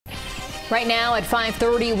Right now at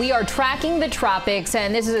 5:30, we are tracking the tropics,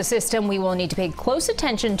 and this is a system we will need to pay close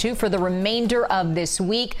attention to for the remainder of this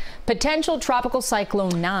week. Potential Tropical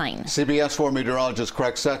Cyclone 9. CBS 4 meteorologist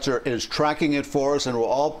Craig Setzer is tracking it for us, and we're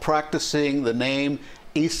all practicing the name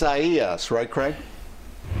Isaias, right, Craig?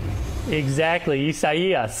 Exactly,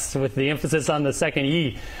 Isaias, with the emphasis on the second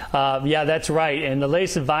E. Yeah, that's right. And the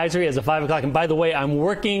latest advisory is at 5 o'clock. And by the way, I'm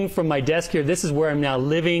working from my desk here. This is where I'm now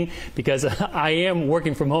living because I am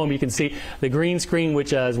working from home. You can see the green screen,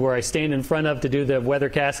 which is where I stand in front of to do the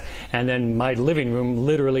weathercast, and then my living room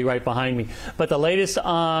literally right behind me. But the latest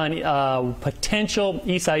on potential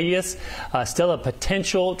Isaias, still a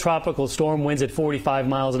potential tropical storm, winds at 45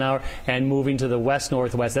 miles an hour and moving to the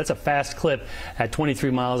west-northwest. That's a fast clip at 23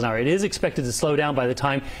 miles an hour. It is expected to slow down by the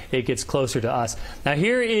time it gets closer to us. Now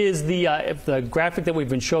here is the graphic that we've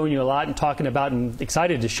been showing you a lot and talking about, and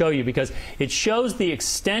excited to show you because it shows the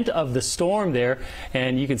extent of the storm there,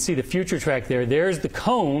 and you can see the future track there. There's the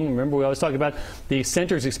cone. Remember, we always talk about the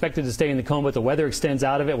center is expected to stay in the cone, but the weather extends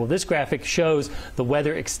out of it. Well, this graphic shows the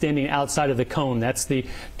weather extending outside of the cone. That's the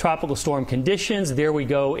tropical storm conditions. There we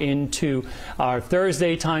go into our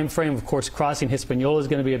Thursday time frame. Of course, crossing Hispaniola is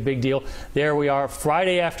going to be a big deal. There we are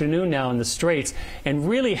Friday afternoon now in the Straits, and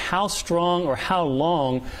really how strong or how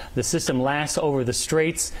long the system lasts over the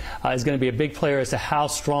Straits is going to be a big player as to how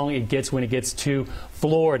strong it gets when it gets to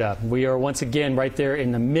Florida. We are once again right there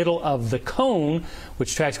in the middle of the cone,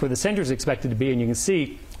 which tracks where the center is expected to be, and you can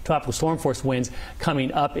see tropical storm force winds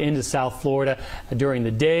coming up into South Florida during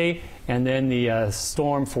the day, and then the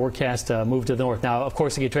storm forecast move to the north. Now, of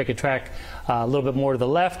course, you can take a track a little bit more to the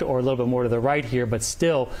left or a little bit more to the right here, but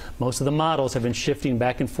still, most of the models have been shifting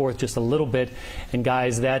back and forth just a little bit. And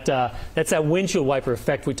guys, that's that windshield wiper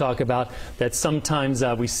effect we talk about that sometimes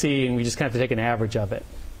we see, and we just kind of have to take an average of it.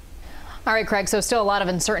 All right, Craig, so still a lot of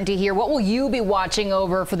uncertainty here. What will you be watching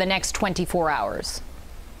over for the next 24 hours?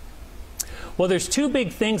 Well, there's two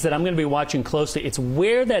big things that I'm going to be watching closely. It's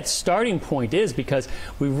where that starting point is, because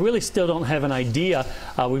we really still don't have an idea.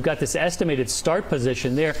 We've got this estimated start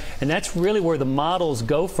position there, and that's really where the models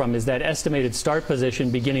go from, is that estimated start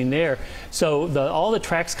position beginning there. So all the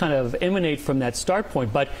tracks kind of emanate from that start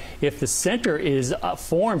point. But if the center is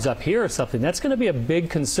forms up here or something, that's going to be a big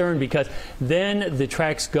concern, because then the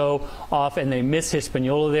tracks go off and they miss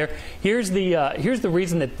Hispaniola there. Here's the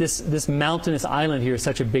reason that this mountainous island here is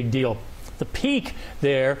such a big deal. The peak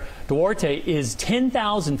there, Duarte, is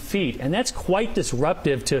 10,000 feet, and that's quite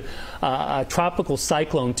disruptive to a tropical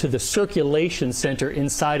cyclone, to the circulation center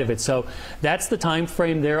inside of it. So that's the time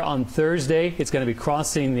frame there on Thursday. It's going to be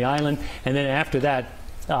crossing the island, and then after that,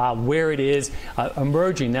 where it is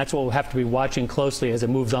emerging, that's what we'll have to be watching closely as it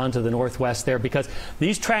moves on to the northwest there, because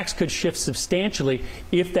these tracks could shift substantially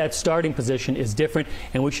if that starting position is different,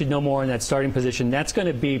 and we should know more on that starting position. That's going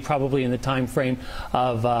to be probably in the time frame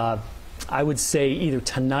of I would say either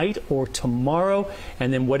tonight or tomorrow,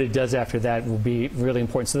 and then what it does after that will be really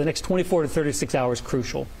important. So the next 24 to 36 hours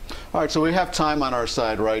crucial. All right, so we have time on our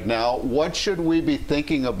side right now. What should we be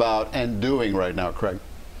thinking about and doing right now, Craig?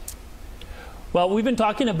 Well, we've been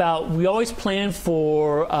talking about, we always plan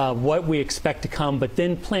for what we expect to come, but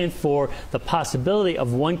then plan for the possibility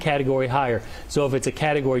of one category higher. So if it's a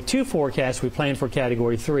Category 2 forecast, we plan for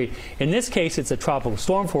Category 3. In this case, it's a tropical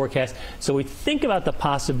storm forecast, so we think about the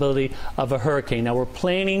possibility of a hurricane. Now, we're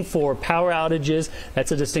planning for power outages.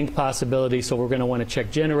 That's a distinct possibility, so we're going to want to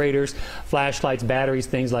check generators, flashlights, batteries,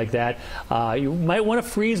 things like that. You might want to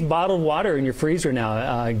freeze bottled water in your freezer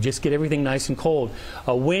now. Just get everything nice and cold.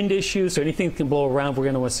 Wind issues, so anything can blow around, we're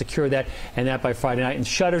going to want to secure that, and that by Friday night. And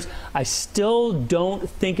shutters, I still don't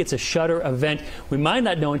think it's a shutter event. We might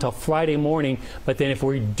not know until Friday morning, but then if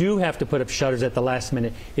we do have to put up shutters at the last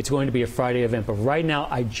minute, it's going to be a Friday event. But right now,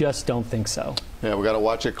 I just don't think so. Yeah, we got to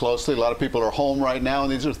watch it closely. A lot of people are home right now,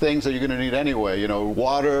 and these are things that you're going to need anyway. You know,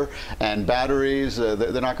 water and batteries,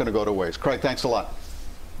 they're not going to go to waste. Craig, thanks a lot.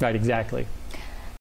 Right, exactly.